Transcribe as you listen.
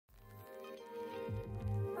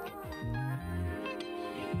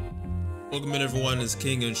Welcome in everyone, it's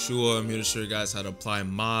King and Shua. I'm here to show you guys how to apply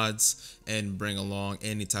mods and bring along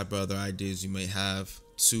any type of other ideas you may have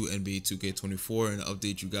to NBA 2K24 and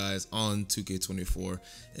update you guys on 2K24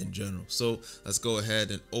 in general. So let's go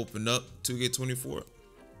ahead and open up 2K24.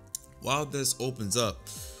 While this opens up,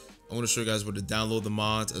 I want to show you guys where to download the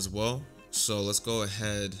mods as well. So let's go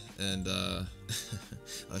ahead and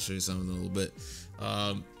I'll show you something in a little bit.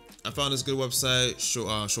 I found this good website,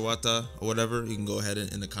 Showata or whatever. You can go ahead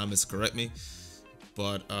and in the comments correct me.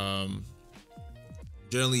 But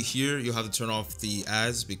generally here you'll have to turn off the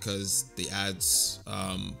ads because the ads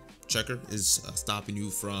checker is stopping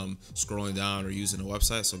you from scrolling down or using the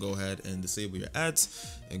website. So go ahead and disable your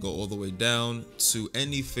ads and go all the way down to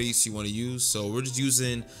any face you want to use. So we're just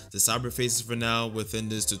using the cyber faces for now. Within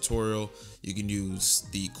this tutorial, you can use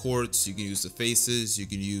the courts, you can use the faces, you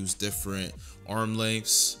can use different arm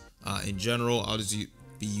lengths. In general, I'll just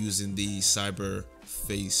be using the cyber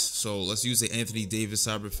face. So let's use the Anthony Davis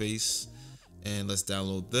cyber face and let's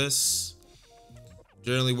download this.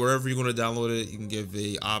 Generally, wherever you're going to download it, you can give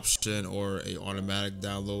a option or a automatic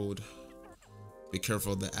download. Be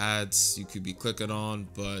careful of the ads you could be clicking on,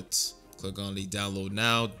 but click on the download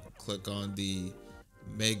now, click on the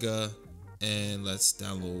mega, and let's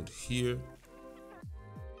download here.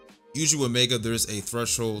 Usually with mega, there's a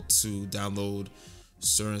threshold to download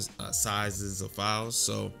certain sizes of files.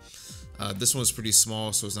 So this one's pretty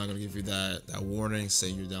small, so it's not going to give you that warning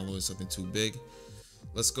saying you're downloading something too big.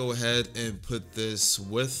 Let's go ahead and put this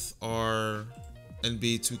with our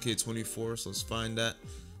NBA 2K24. So let's find that.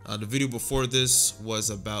 The video before this was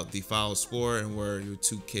about the file explorer and where your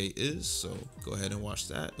 2K is, so go ahead and watch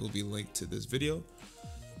that. It will be linked to this video,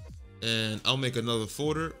 and I'll make another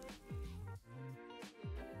folder.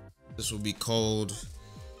 This will be called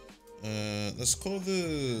let's call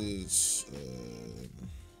this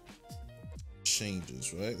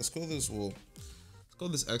changes, right? Let's call this, well, let's call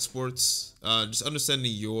this exports. Just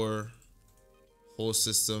understanding your whole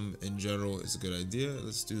system in general is a good idea.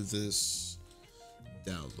 Let's do this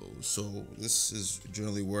download. So this is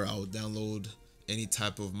generally where I'll download any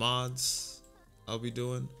type of mods I'll be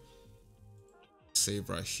doing. Save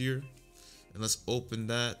right here, and let's open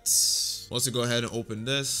that. Once we go ahead and open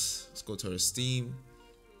this, let's go to our Steam.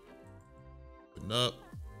 Open up,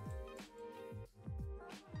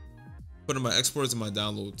 put in my exports and my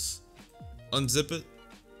downloads, unzip it,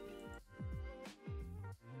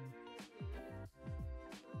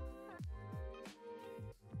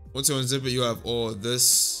 once you unzip it, you have all of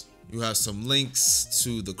this. You have some links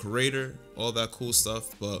to the creator, all that cool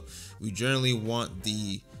stuff, but we generally want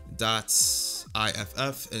the .iff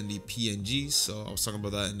and the PNGs. So I was talking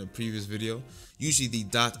about that in the previous video. Usually the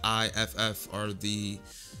 .iff are the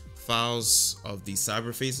files of the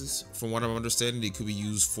cyber faces. From what I'm understanding, they could be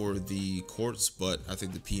used for the courts, but I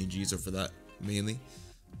think the PNGs are for that mainly.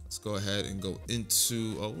 Let's go ahead and go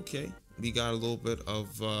into, oh, okay, we got a little bit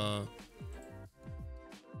of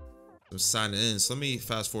signing in. So let me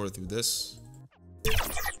fast forward through this.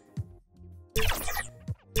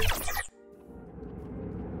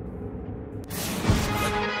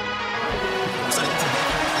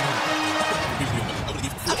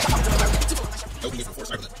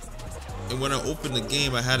 And when I opened the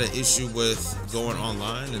game, I had an issue with going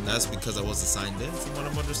online, and that's because I wasn't signed in, from what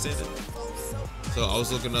I'm understanding. So I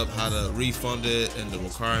was looking up how to refund it and the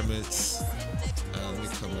requirements. Let me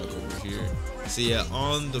come back over here. So yeah,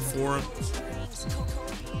 on the forum,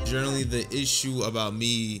 generally the issue about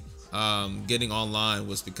me getting online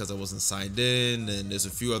was because I wasn't signed in, and there's a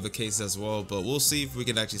few other cases as well, but we'll see if we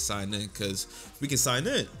can actually sign in, because if we can sign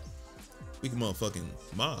in, we can motherfucking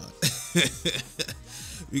mod.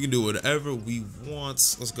 We can do whatever we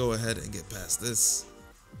want. Let's go ahead and get past this.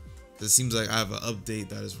 It seems like I have an update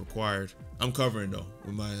that is required. I'm covering though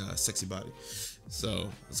with my sexy body. So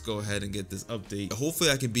let's go ahead and get this update.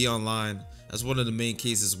 Hopefully I can be online. That's one of the main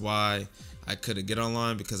cases why I couldn't get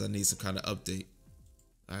online, because I need some kind of update.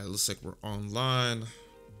 All right, looks like we're online.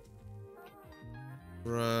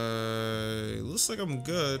 Right, looks like I'm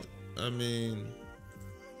good. I mean,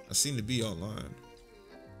 I seem to be online.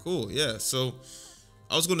 Cool, yeah. So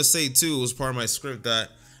I was gonna say too, it was part of my script that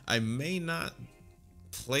I may not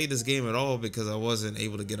play this game at all because I wasn't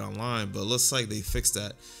able to get online, but it looks like they fixed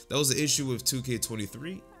that. That was the issue with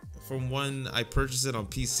 2K23. From when I purchased it on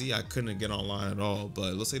PC, I couldn't get online at all, but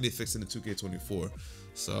it looks like they fixed it in 2K24.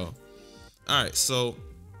 So, all right, so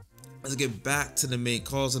let's get back to the main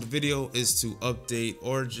cause of the video, is to update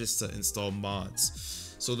or just to install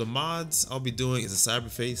mods. So the mods I'll be doing is a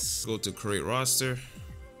cyber face. Go to create roster,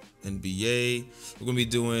 NBA. We're gonna be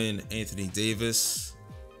doing Anthony Davis.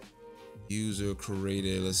 User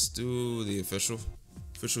created. Let's do the official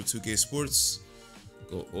official 2K Sports.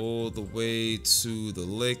 Go all the way to the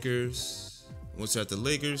Lakers. Once you're at the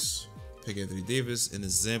Lakers, pick Anthony Davis, an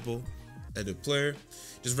example, edit player.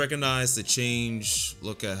 Just recognize the change.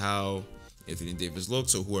 Look at how Anthony Davis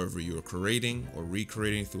looks, or whoever you are creating or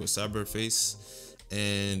recreating through a cyberface.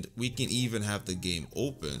 And we can even have the game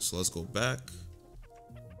open. So let's go back.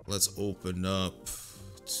 Let's open up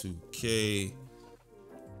 2K.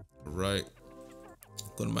 Right.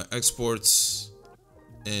 Go to my exports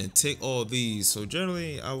and take all these. So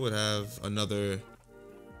generally I would have another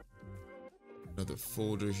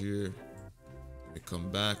folder here.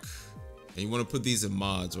 Come back, and you want to put these in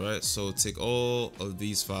mods, right? So take all of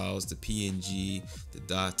these files, the PNG, the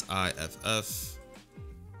 .iff,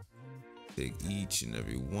 take each and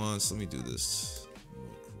every one. So let me do this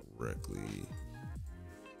correctly.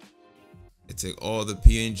 And take all the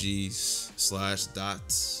PNGs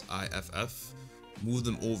 /.iff, move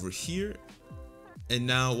them over here. And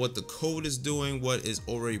now what the code is doing, what is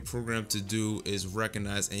already programmed to do, is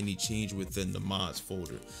recognize any change within the mods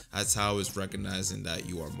folder. That's how it's recognizing that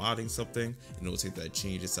you are modding something, and it will take that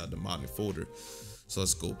change inside the modding folder. So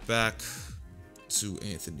let's go back to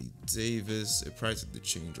Anthony Davis. It probably took the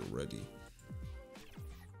change already.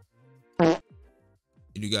 And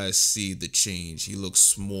you guys see the change. He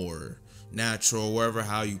looks more natural, wherever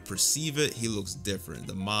how you perceive it, he looks different.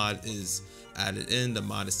 The mod is added in, the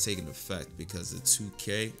mod is taking effect because the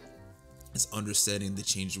 2K is understanding the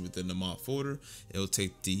changes within the mod folder. It will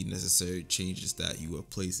take the necessary changes that you have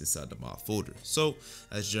placed inside the mod folder. So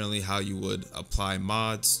that's generally how you would apply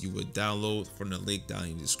mods. You would download from the link down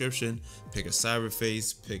in the description, pick a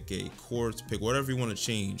cyberface, pick a quartz, pick whatever you want to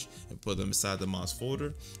change, and put them inside the mods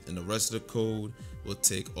folder, and the rest of the code will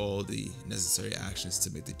take all the necessary actions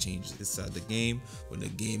to make the changes inside the game when the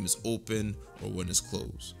game is open or when it's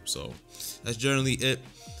closed. So that's generally it.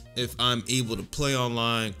 If I'm able to play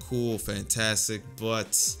online, cool, fantastic,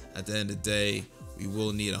 but at the end of the day, we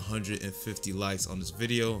will need 150 likes on this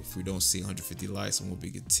video. If we don't see 150 likes, I won't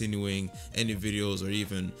be continuing any videos or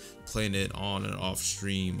even playing it on and off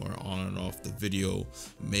stream or on and off the video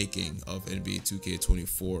making of NBA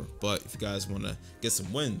 2K24. But if you guys want to get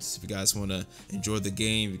some wins, if you guys want to enjoy the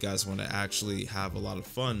game, if you guys want to actually have a lot of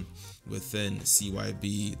fun within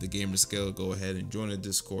CYBE, the gamer skill, go ahead and join the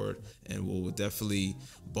Discord, and we'll definitely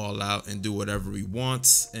ball out and do whatever we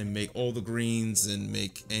want and make all the greens and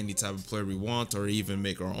make any type of player we want, or even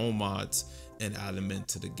make our own mods and add them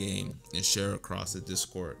into the game and share across the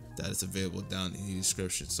Discord that is available down in the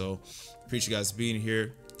description. So appreciate you guys being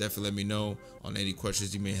here. Definitely let me know on any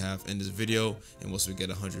questions you may have in this video, and once we get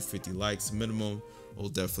 150 likes minimum, we'll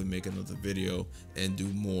definitely make another video and do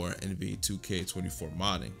more NBA 2K24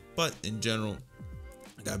 modding. But in general,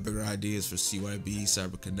 I got bigger ideas for CYBE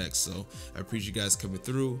Cyber Connect. So I appreciate you guys coming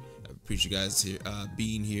through. I appreciate you guys here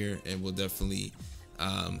being here, and we'll definitely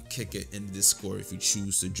kick it in the Discord if you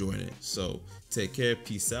choose to join it. So take care,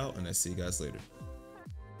 peace out, and I see you guys later.